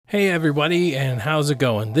Hey everybody, and how's it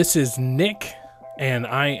going? This is Nick, and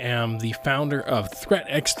I am the founder of Threat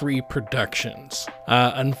X3 Productions.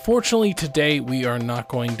 Unfortunately, today we are not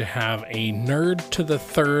going to have a Nerd to the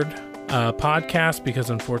Third podcast because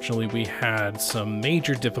unfortunately we had some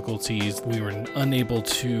major difficulties. We were unable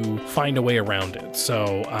to find a way around it.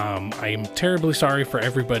 So I am terribly sorry for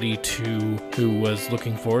everybody who was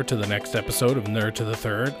looking forward to the next episode of Nerd to the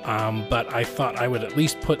Third. But I thought I would at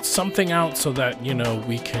least put something out so that, you know,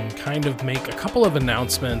 we can kind of make a couple of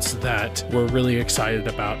announcements that we're really excited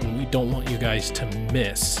about and we don't want you guys to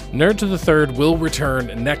miss. Nerd to the Third will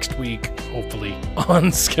return next week, hopefully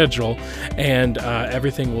on schedule, and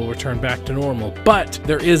everything will return back to normal, but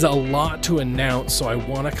there is a lot to announce, so I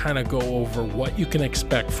want to kind of go over what you can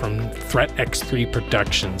expect from Threat X3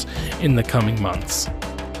 Productions in the coming months.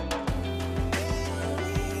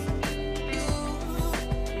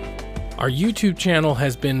 Our YouTube channel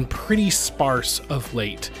has been pretty sparse of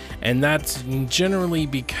late, and that's generally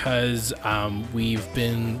because we've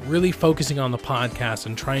been really focusing on the podcast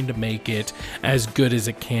and trying to make it as good as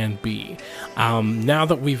it can be. Now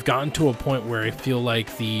that we've gotten to a point where I feel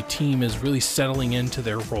like the team is really settling into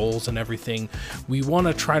their roles and everything, we want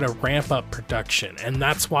to try to ramp up production, and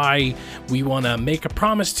that's why we want to make a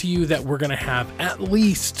promise to you that we're going to have at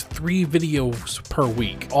least 3 videos per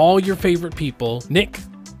week. All your favorite people, Nick,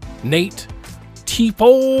 Nate,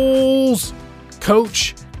 T-Foles,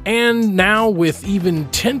 Coach, and now with even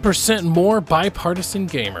 10% more Bipartisan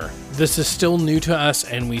Gamer. This is still new to us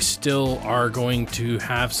and we still are going to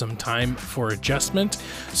have some time for adjustment.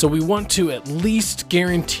 So we want to at least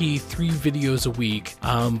guarantee 3 videos a week,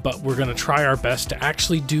 but we're going to try our best to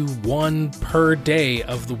actually do 1 per day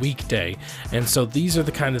of the weekday. And so these are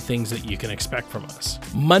the kind of things that you can expect from us.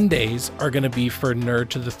 Mondays are going to be for Nerd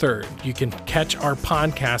to the Third. You can catch our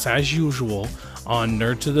podcast as usual on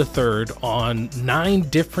Nerd to the Third on 9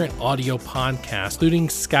 different audio podcasts, including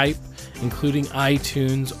Skype, including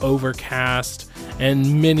iTunes, Overcast,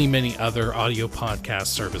 and many other audio podcast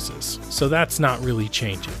services. So that's not really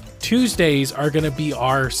changing. Tuesdays are going to be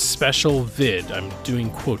our special vid. I'm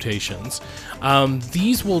doing quotations.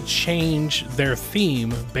 These will change their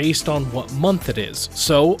theme based on what month it is.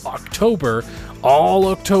 So October, all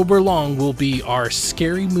October long, will be our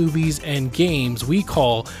scary movies and games we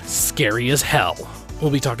call Scary as Hell.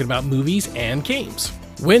 We'll be talking about movies and games.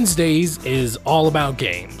 Wednesdays is all about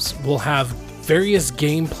games. We'll have various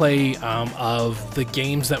gameplay of the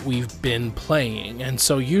games that we've been playing, and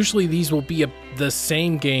so usually these will be the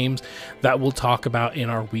same games that we'll talk about in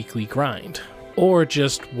our weekly grind, or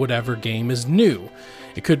just whatever game is new.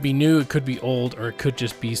 It could be new, it could be old, or it could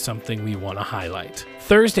just be something we want to highlight.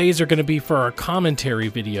 Thursdays are going to be for our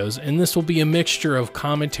commentary videos, and this will be a mixture of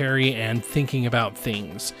commentary and thinking about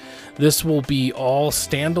things. This will be all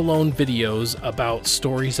standalone videos about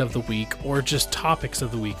stories of the week or just topics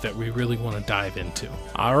of the week that we really want to dive into.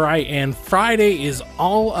 All right, and Friday is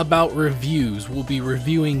all about reviews. We'll be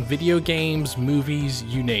reviewing video games, movies,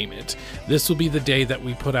 you name it. This will be the day that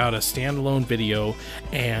we put out a standalone video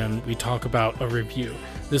and we talk about a review.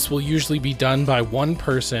 This will usually be done by one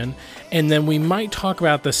person, and then we might talk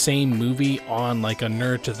about the same movie on like a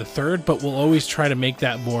Nerd to the Third, but we'll always try to make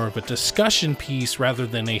that more of a discussion piece rather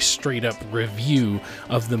than a straight up review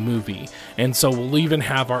of the movie. And so we'll even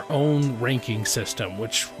have our own ranking system,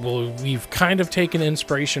 which we've kind of taken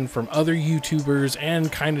inspiration from other YouTubers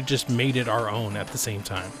and kind of just made it our own at the same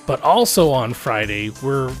time. But also on Friday,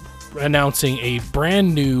 we're announcing a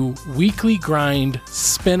brand new weekly grind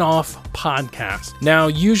spin-off podcast. Now,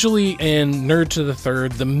 usually in Nerd to the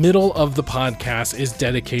Third, the middle of the podcast is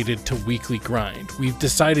dedicated to weekly grind. We've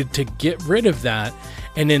decided to get rid of that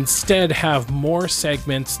and instead have more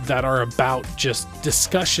segments that are about just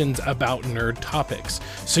discussions about nerd topics.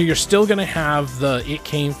 So you're still going to have the It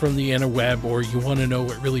Came From the Interweb, or You Want to Know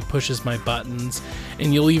What Really Pushes My Buttons,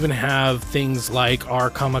 and you'll even have things like our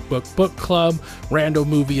comic book club, Rando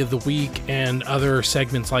Movie of the Week, and other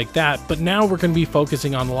segments like that. But now we're going to be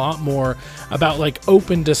focusing on a lot more about like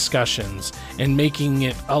open discussions and making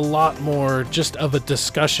it a lot more just of a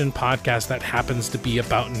discussion podcast that happens to be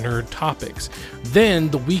about nerd topics. Then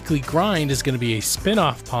the weekly grind is going to be a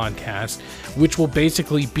spin-off podcast, which will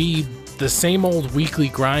basically be the same old weekly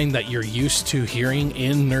grind that you're used to hearing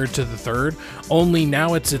in Nerd to the Third, only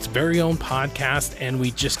now it's its very own podcast, and we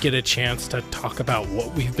just get a chance to talk about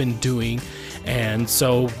what we've been doing. And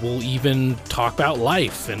so we'll even talk about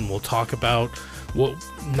life, and we'll talk about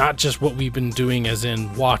not just what we've been doing as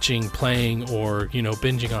in watching, playing, or, you know,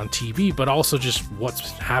 binging on TV, but also just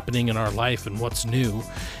what's happening in our life and what's new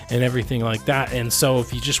and everything like that. And so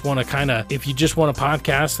if you just want to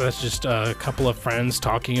podcast that's just a couple of friends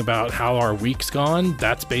talking about how our week's gone,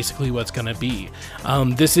 that's basically what's going to be.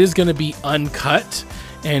 This is going to be uncut.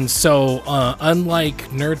 And so, unlike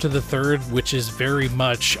Nerd to the Third, which is very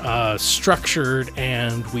much structured,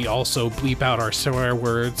 and we also bleep out our swear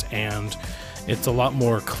words, and it's a lot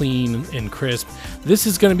more clean and crisp, this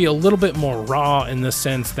is going to be a little bit more raw in the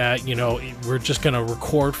sense that, you know, we're just going to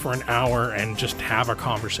record for an hour and just have a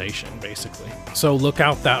conversation, basically. So look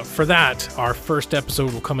out for that. Our first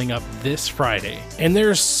episode will coming up this Friday. And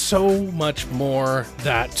there's so much more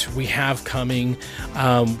that we have coming.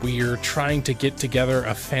 We are trying to get together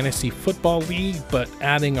a fantasy football league, but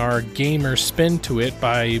adding our gamer spin to it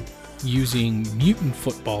by using Mutant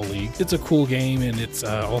Football League. It's a cool game, and it's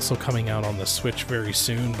also coming out on the Switch very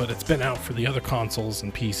soon, but it's been out for the other consoles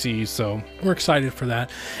and PCs, so we're excited for that.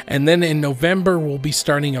 And then in November, we'll be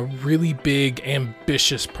starting a really big,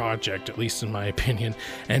 ambitious project, at least in my opinion.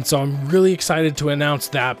 And so I'm really excited to announce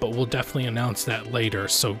that, but we'll definitely announce that later.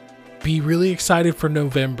 So be really excited for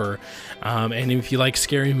November. And if you like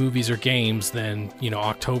scary movies or games, then, you know,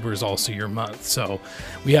 October is also your month. So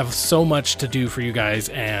we have so much to do for you guys.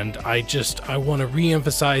 And I want to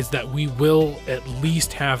re-emphasize that we will at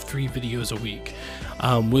least have 3 videos a week.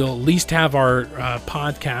 We'll at least have our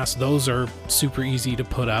podcasts. Those are super easy to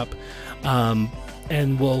put up.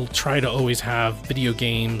 And we'll try to always have video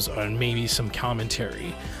games and maybe some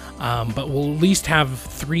commentary. But we'll at least have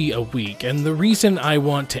 3 a week. And the reason I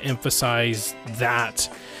want to emphasize that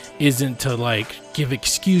isn't to like give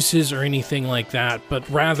excuses or anything like that, but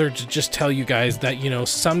rather to just tell you guys that, you know,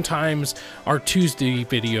 sometimes our Tuesday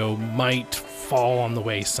video might fall on the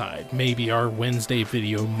wayside. Maybe our Wednesday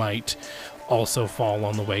video might also fall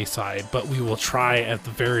on the wayside, but we will try at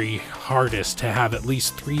the very hardest to have at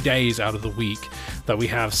least 3 days out of the week that we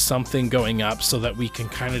have something going up, so that we can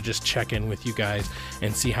kind of just check in with you guys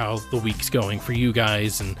and see how the week's going for you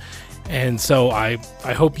guys. And so I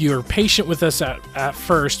hope you're patient with us at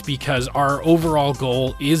first, because our overall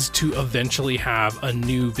goal is to eventually have a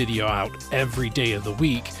new video out every day of the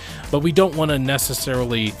week, but we don't want to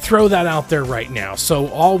necessarily throw that out there right now. So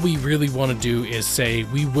all we really want to do is say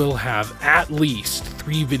we will have at least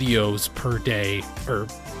 3 videos per day or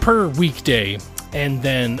per weekday. And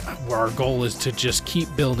then our goal is to just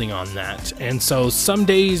keep building on that. And so some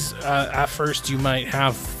days at first you might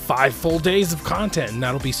have 5 full days of content, and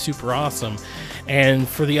that'll be super awesome. And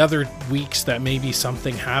for the other weeks that maybe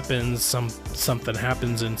something happens, something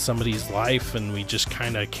happens in somebody's life and we just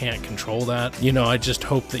kind of can't control that, you know, I just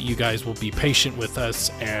hope that you guys will be patient with us,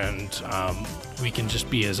 and we can just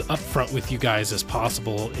be as upfront with you guys as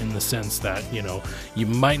possible, in the sense that, you know, you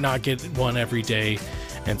might not get one every day.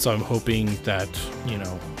 And so I'm hoping that, you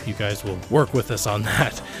know, you guys will work with us on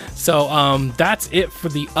that. So that's it for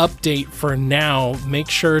the update for now. Make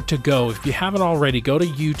sure to go, if you haven't already, go to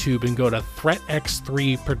YouTube and go to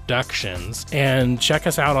ThreatX3 Productions and check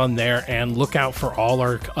us out on there, and look out for all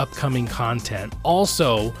our upcoming content.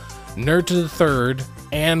 Also, Nerd to the Third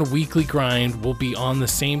and Weekly Grind will be on the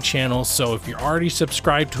same channel, so if you're already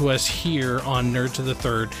subscribed to us here on Nerd to the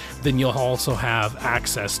Third, then you'll also have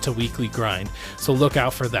access to Weekly Grind, so look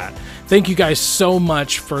out for that. Thank you guys so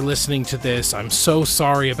much for listening to this. I'm so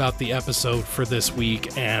sorry about the episode for this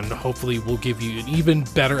week, and hopefully we'll give you an even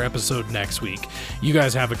better episode next week. You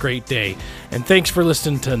guys have a great day, and thanks for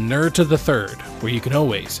listening to Nerd to the Third, where you can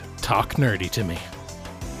always talk nerdy to me.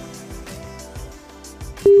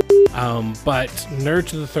 But Nerd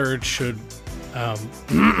to the Third should,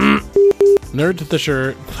 Nerd to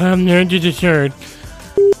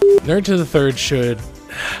the Third should,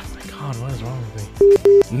 oh my god, what is wrong with me?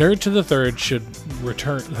 Nerd to the Third should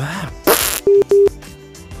return,